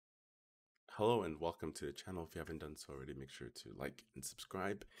Hello and welcome to the channel. If you haven't done so already, make sure to like and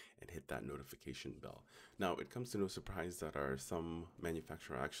subscribe and hit that notification bell. Now, it comes to no surprise that some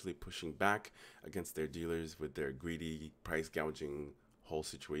manufacturers are actually pushing back against their dealers with their greedy price gouging whole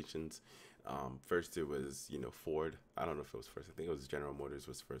situations. First, it was Ford. I don't know if it was first. I think it was General Motors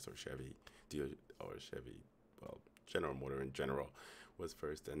was first, or Chevy dealer or Chevy. Well, General Motor in general was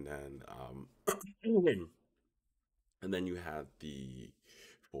first, and then you had the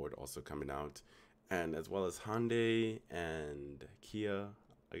Ford also coming out, and as well as Hyundai and Kia.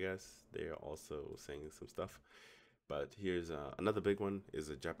 I guess they're also saying some stuff. But here's another big one: is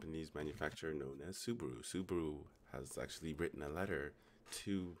a Japanese manufacturer known as Subaru. Subaru has actually written a letter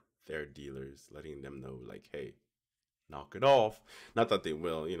to their dealers, letting them know, like, hey, knock it off. Not that they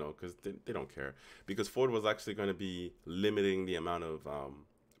will, because they don't care. Because Ford was actually going to be limiting the amount of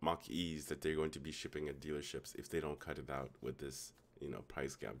Mach E's that they're going to be shipping at dealerships if they don't cut it out with this,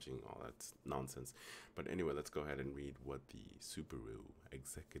 price gouging, all that nonsense. But anyway, let's go ahead and read what the Subaru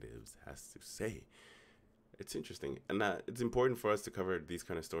executives has to say. It's interesting, and it's important for us to cover these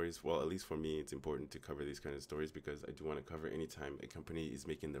kind of stories. Well, at least for me, it's important to cover these kind of stories because I do want to cover anytime a company is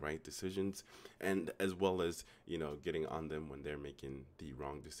making the right decisions, and as well as getting on them when they're making the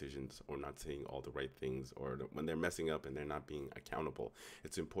wrong decisions or not saying all the right things, or when they're messing up and they're not being accountable.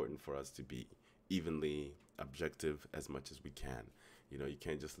 It's important for us to be evenly objective as much as we can. You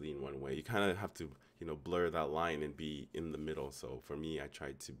can't just lean one way. You kind of have to blur that line and be in the middle. So for me, I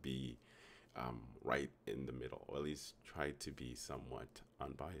try to be right in the middle, or at least try to be somewhat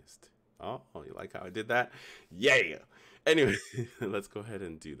unbiased. Oh, you like how I did that? Yeah. Anyway, let's go ahead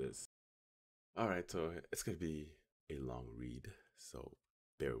and do this. All right, so it's going to be a long read, so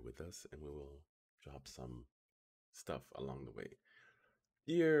bear with us and we will drop some stuff along the way.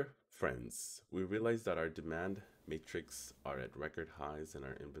 Dear friends, we realize that our demand matrix are at record highs and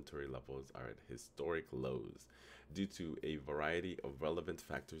our inventory levels are at historic lows due to a variety of relevant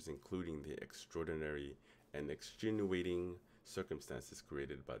factors, including the extraordinary and extenuating circumstances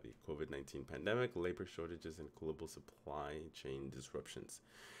created by the COVID-19 pandemic, labor shortages, and global supply chain disruptions.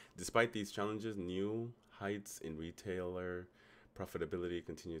 Despite these challenges, new heights in retailer profitability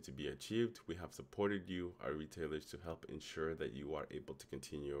continue to be achieved. We have supported you, our retailers, to help ensure that you are able to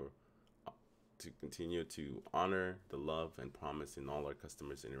continue to honor the love and promise in all our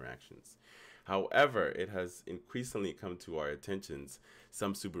customers' interactions. However, it has increasingly come to our attentions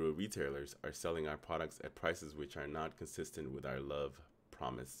some Subaru retailers are selling our products at prices which are not consistent with our love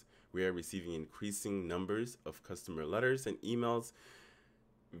promise. We are receiving increasing numbers of customer letters and emails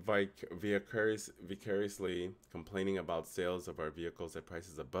vicariously complaining about sales of our vehicles at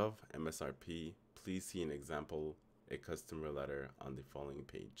prices above MSRP. Please see an example, a customer letter on the following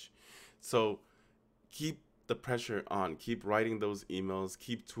page. So keep the pressure on, keep writing those emails,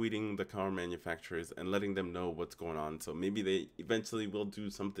 keep tweeting the car manufacturers and letting them know what's going on. So maybe they eventually will do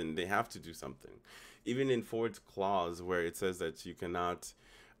something. They have to do something. Even in Ford's clause where it says that you cannot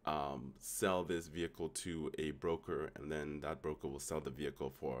sell this vehicle to a broker, and then that broker will sell the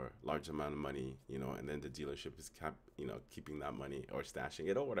vehicle for a large amount of money, and then the dealership is keeping that money or stashing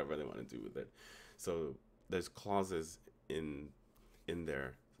it or whatever they want to do with it. So there's clauses in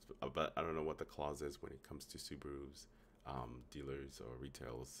there, but I don't know what the clause is when it comes to Subaru's dealers or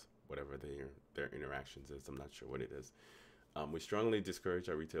retails, whatever their interactions is. I'm not sure what it is. We strongly discourage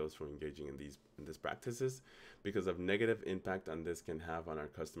our retailers from engaging in these practices because of negative impact on this can have on our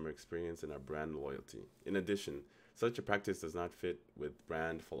customer experience and our brand loyalty. In addition, such a practice does not fit with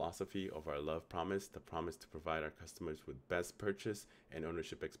brand philosophy of our love promise, the promise to provide our customers with best purchase and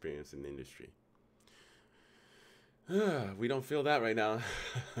ownership experience in the industry. We don't feel that right now.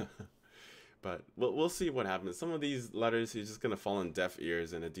 But we'll see what happens. Some of these letters are just gonna fall on deaf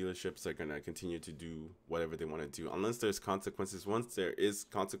ears, and the dealerships are gonna continue to do whatever they want to do, unless there's consequences. Once there is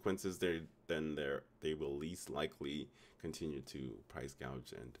consequences, they will least likely continue to price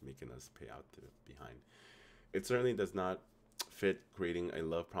gouge and making us pay out the behind. It certainly does not fit creating a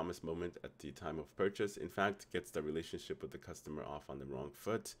love promise moment at the time of purchase. In fact, gets the relationship with the customer off on the wrong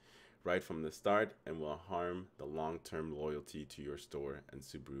foot right from the start and will harm the long-term loyalty to your store and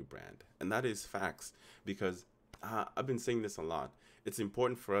Subaru brand. And that is facts, because I've been saying this a lot. It's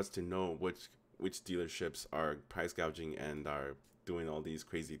important for us to know which dealerships are price gouging and are doing all these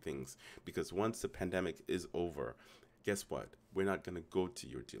crazy things, because once the pandemic is over, guess what? We're not going to go to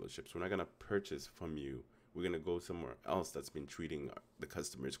your dealerships. We're not going to purchase from you. We're going to go somewhere else that's been treating the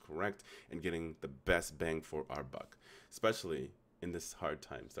customers correct and getting the best bang for our buck, especially in this hard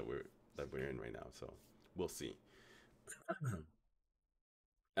times that we're in right now. So we'll see.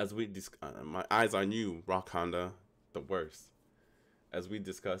 As we my eyes on you, Rock Honda, the worst. As we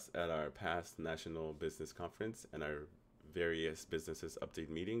discussed at our past National Business Conference and our various businesses update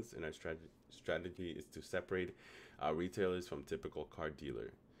meetings, and our strategy is to separate our retailers from typical car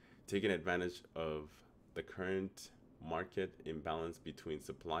dealer, taking advantage of the current market imbalance between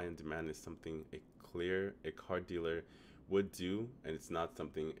supply and demand is something a car dealer would do, and it's not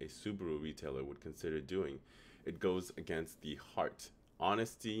something a Subaru retailer would consider doing. It goes against the heart: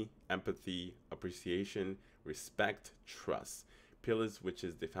 honesty, empathy, appreciation, respect, trust. Pillars, which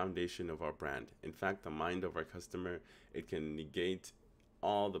is the foundation of our brand. In fact, the mind of our customer, it can negate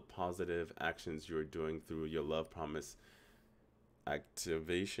all the positive actions you're doing through your love promise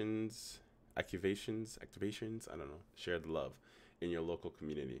activations, activations, I don't know, shared love in your local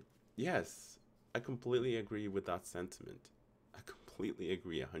community. Yes, I completely agree with that sentiment. I completely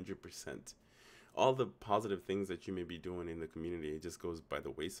agree 100%. All the positive things that you may be doing in the community, it just goes by the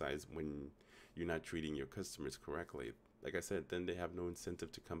wayside when you're not treating your customers correctly. Like I said, then they have no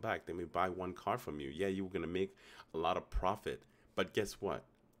incentive to come back. They may buy one car from you. Yeah, you're going to make a lot of profit. But guess what?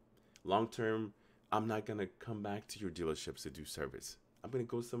 Long term, I'm not going to come back to your dealerships to do service. I'm going to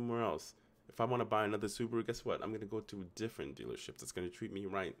go somewhere else. If I want to buy another Subaru, guess what? I'm going to go to a different dealership that's going to treat me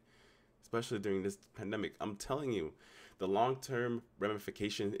right, especially during this pandemic. I'm telling you, the long term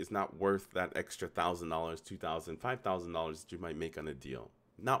ramification is not worth that extra $1,000, $2,000, $5,000 that you might make on a deal.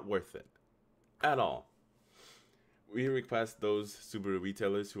 Not worth it at all. We request those Subaru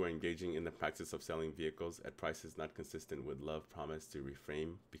retailers who are engaging in the practice of selling vehicles at prices not consistent with love promise to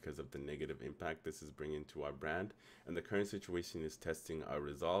refrain because of the negative impact this is bringing to our brand. And the current situation is testing our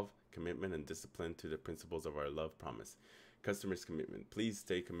resolve, commitment, and discipline to the principles of our love promise. Customers' commitment. Please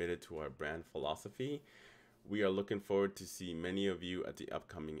stay committed to our brand philosophy. We are looking forward to see many of you at the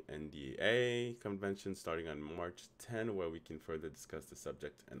upcoming NDA convention starting on March 10, where we can further discuss the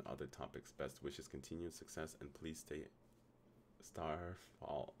subject and other topics. Best wishes, continued success, and please stay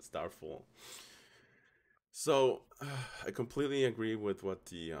starful. So, I completely agree with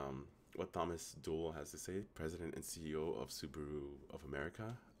what Thomas Dool has to say, President and CEO of Subaru of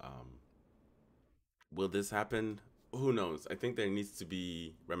America. Will this happen? Who knows? I think there needs to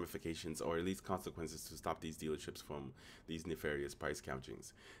be ramifications or at least consequences to stop these dealerships from these nefarious price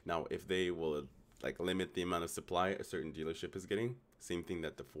countings. Now, if they will like limit the amount of supply a certain dealership is getting, same thing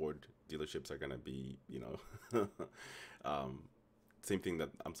that the Ford dealerships are gonna be, um, same thing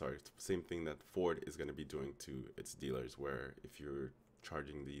that Ford is gonna be doing to its dealers, where if you're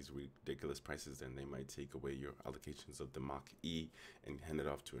charging these ridiculous prices, then they might take away your allocations of the Mach E and hand it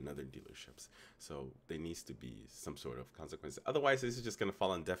off to another dealerships. So there needs to be some sort of consequence. Otherwise, this is just going to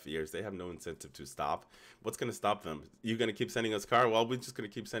fall on deaf ears. They have no incentive to stop. What's going to stop them? You're going to keep sending us car. Well, we're just going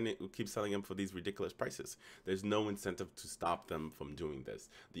to keep selling them for these ridiculous prices. There's no incentive to stop them from doing this.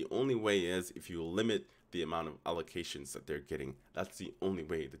 The only way is if you limit the amount of allocations that they're getting. That's the only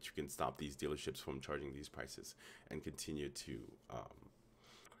way that you can stop these dealerships from charging these prices and continue to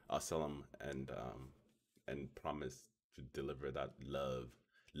sell them and promise to deliver that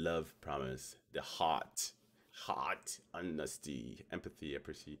love promise, the hot honesty, empathy,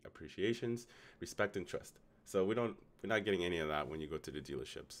 appreciations, respect, and trust. So we're not getting any of that when you go to the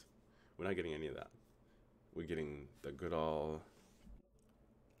dealerships. We're not getting any of that. We're getting the good old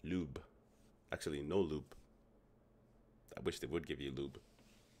lube. Actually, no lube. I wish they would give you lube.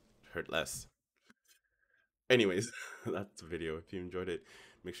 Hurt less. Anyways, that's the video. If you enjoyed it,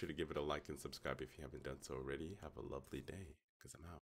 make sure to give it a like and subscribe if you haven't done so already. Have a lovely day, because I'm out.